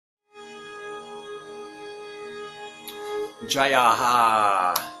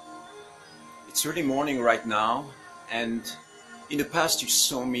Jaya. It's early morning right now, and in the past you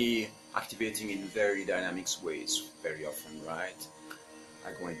saw me activating in very dynamic ways very often, right?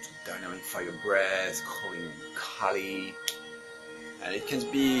 I go into dynamic fire breath, calling Kali, and it can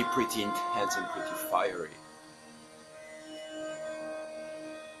be pretty intense and pretty fiery.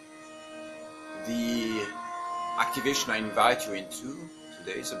 The activation I invite you into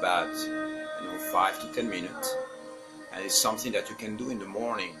today is about 5 to 10 minutes, and it's something that you can do in the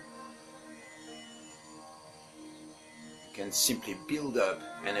morning. You can simply build up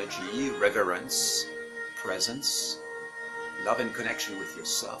energy, reverence, presence, love and connection with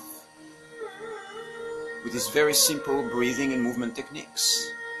yourself with these very simple breathing and movement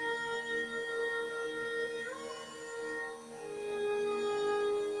techniques.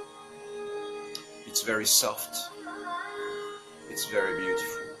 It's very soft, it's very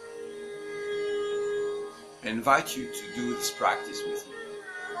beautiful. I invite you to do this practice with me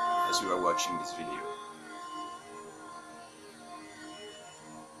as you are watching this video.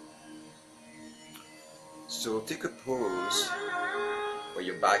 So take a pose where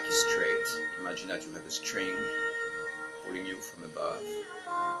your back is straight. Imagine that you have a string pulling you from above.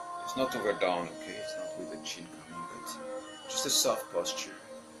 It's not overdone, okay? It's not with the chin coming, but just a soft posture,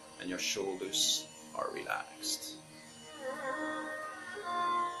 and your shoulders are relaxed.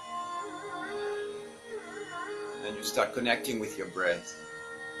 And you start connecting with your breath.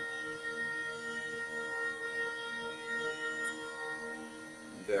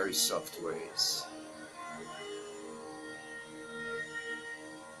 In very soft ways.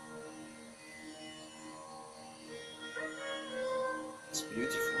 It's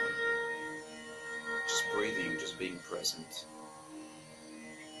beautiful. Just breathing, just being present.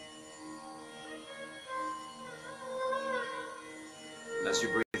 And as you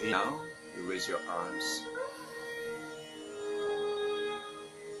breathe in now, you raise your arms.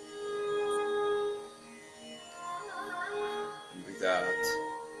 And breathe out,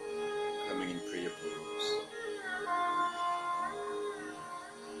 coming in prayer pose.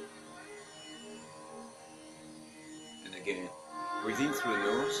 And again, breathe in through the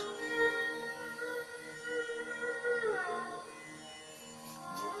nose.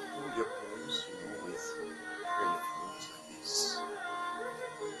 Hold your pose, with prayer pose like this.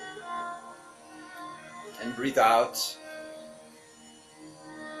 And breathe out.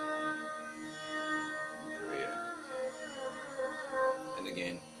 Prayer. And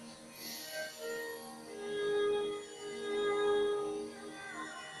again.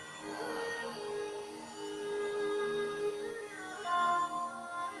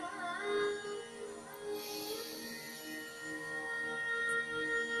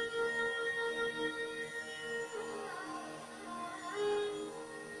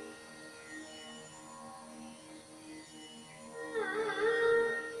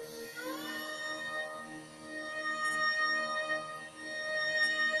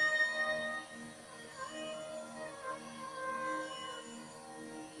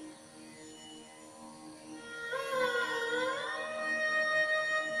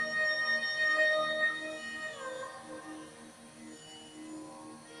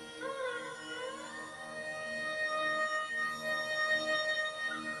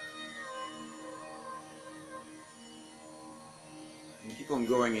 And keep on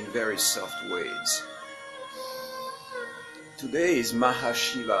going in very soft ways. Today is Maha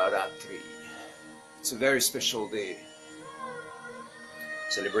Shivaratri. It's a very special day,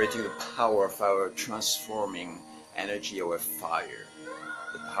 celebrating the power of our transforming energy, our fire,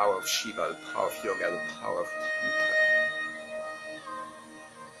 the power of Shiva, the power of yoga, the power of Tantra.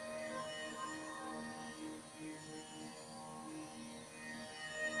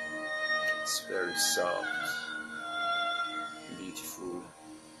 It's very soft. Beautiful,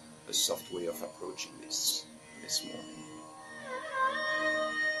 a soft way of approaching this morning.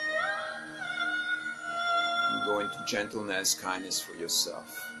 And go into gentleness, kindness for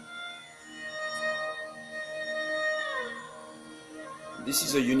yourself. This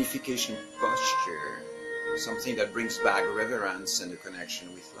is a unification posture, something that brings back reverence and a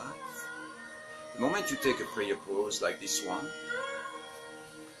connection with life. The moment you take a prayer pose like this one,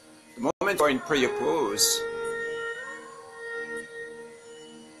 the moment you are in prayer pose,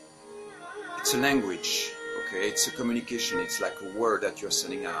 it's a language, okay? It's a communication. It's like a word that you're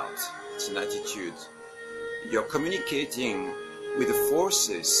sending out. It's an attitude. You're communicating with the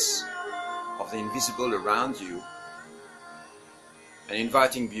forces of the invisible around you and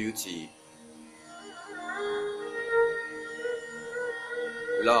inviting beauty,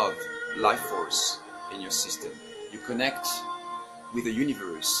 love, life force in your system. You connect with the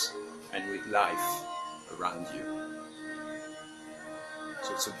universe and with life around you.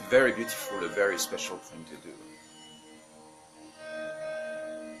 So it's a very beautiful, a very special thing to do.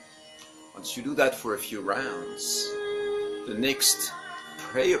 Once you do that for a few rounds, the next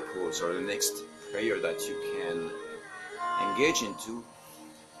prayer pose or the next prayer that you can engage into,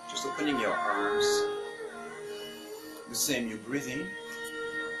 just opening your arms, the same, you breathe in,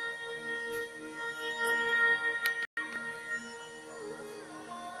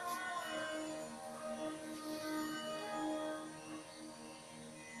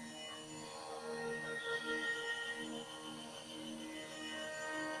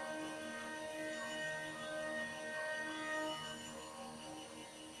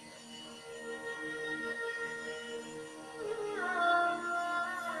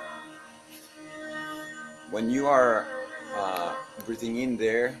 when you are breathing in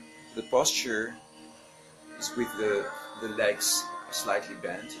there, the posture is with the legs slightly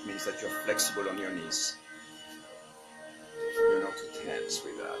bent. It means that you're flexible on your knees. You're not too tense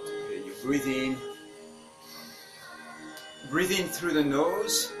with that. Okay, you breathe in through the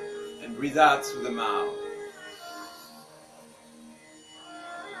nose and breathe out through the mouth.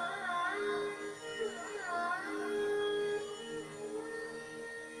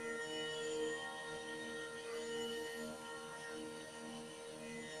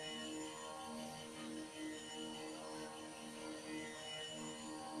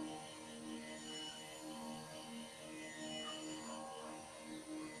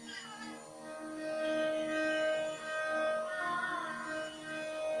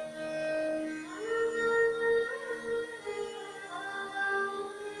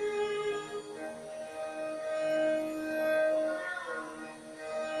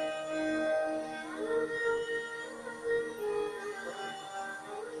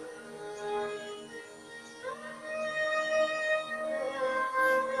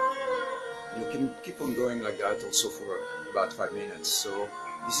 You can keep on going like that also for about 5 minutes. So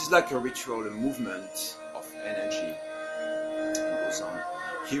this is like a ritual, a movement of energy. It goes on.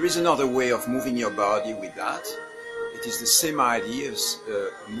 Here is another way of moving your body with that. It is the same idea as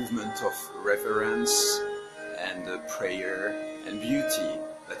a movement of reverence and prayer and beauty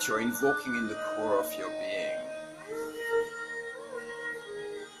that you're invoking in the core of your being.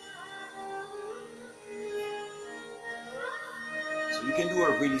 You can do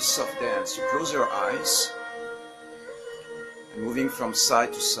a really soft dance. You close your eyes and moving from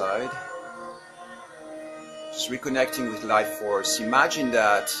side to side, just reconnecting with life force. Imagine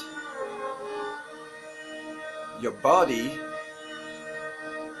that your body,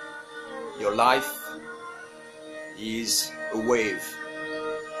 your life is a wave.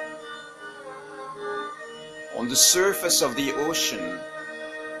 On the surface of the ocean,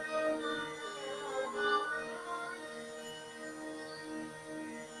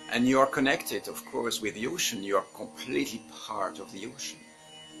 and you are connected, of course, with the ocean. You are completely part of the ocean.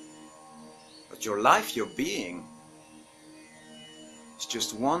 But your life, your being, is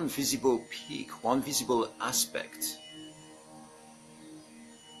just one visible peak, one visible aspect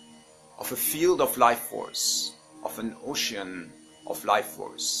of a field of life force, of an ocean of life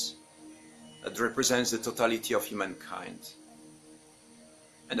force that represents the totality of humankind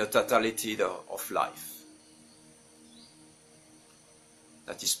and the totality of life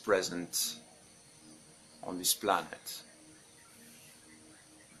that is present on this planet.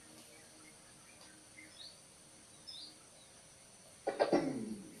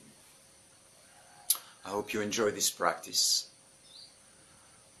 I hope you enjoy this practice.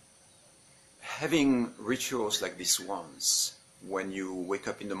 Having rituals like this ones, when you wake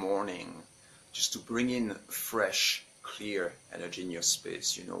up in the morning, just to bring in fresh, clear energy in your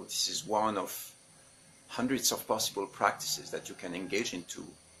space. You know, this is one of hundreds of possible practices that you can engage into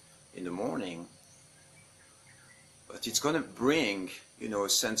in the morning. But it's going to bring, you know, a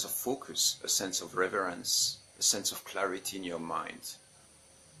sense of focus, a sense of reverence, a sense of clarity in your mind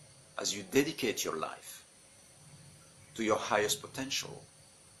as you dedicate your life to your highest potential,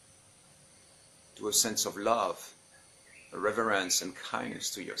 to a sense of love, a reverence and kindness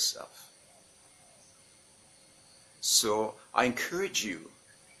to yourself. So I encourage you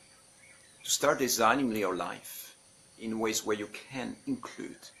to start designing your life in ways where you can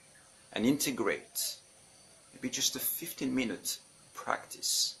include and integrate maybe just a 15-minute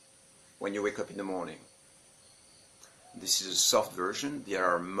practice when you wake up in the morning. This is a soft version. There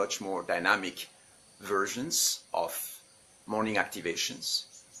are much more dynamic versions of morning activations.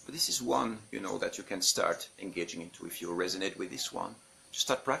 But this is one, you know, that you can start engaging into. If you resonate with this one, just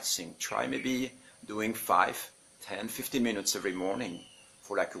start practicing. Try maybe doing 5, 10, 15 minutes every morning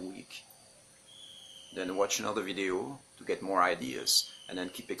for like a week. Then watch another video to get more ideas, and then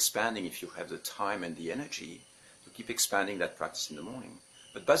keep expanding if you have the time and the energy to keep expanding that practice in the morning.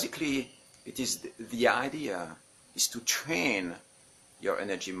 But basically, it is the idea is to train your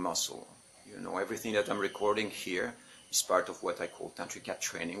energy muscle. You know, everything that I'm recording here is part of what I call Tantrika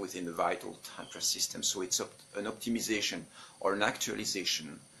training within the Vital Tantra system. So it's an optimization or an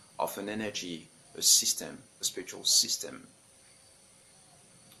actualization of an energy, a system, a spiritual system,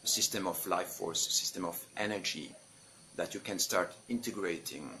 a system of life force, a system of energy that you can start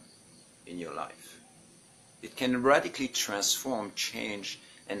integrating in your life. It can radically transform, change,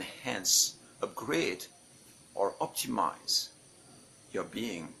 enhance, upgrade, or optimize your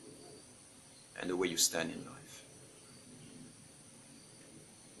being and the way you stand in life.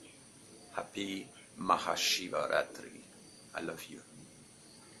 Happy Maha Shivaratri. I love you.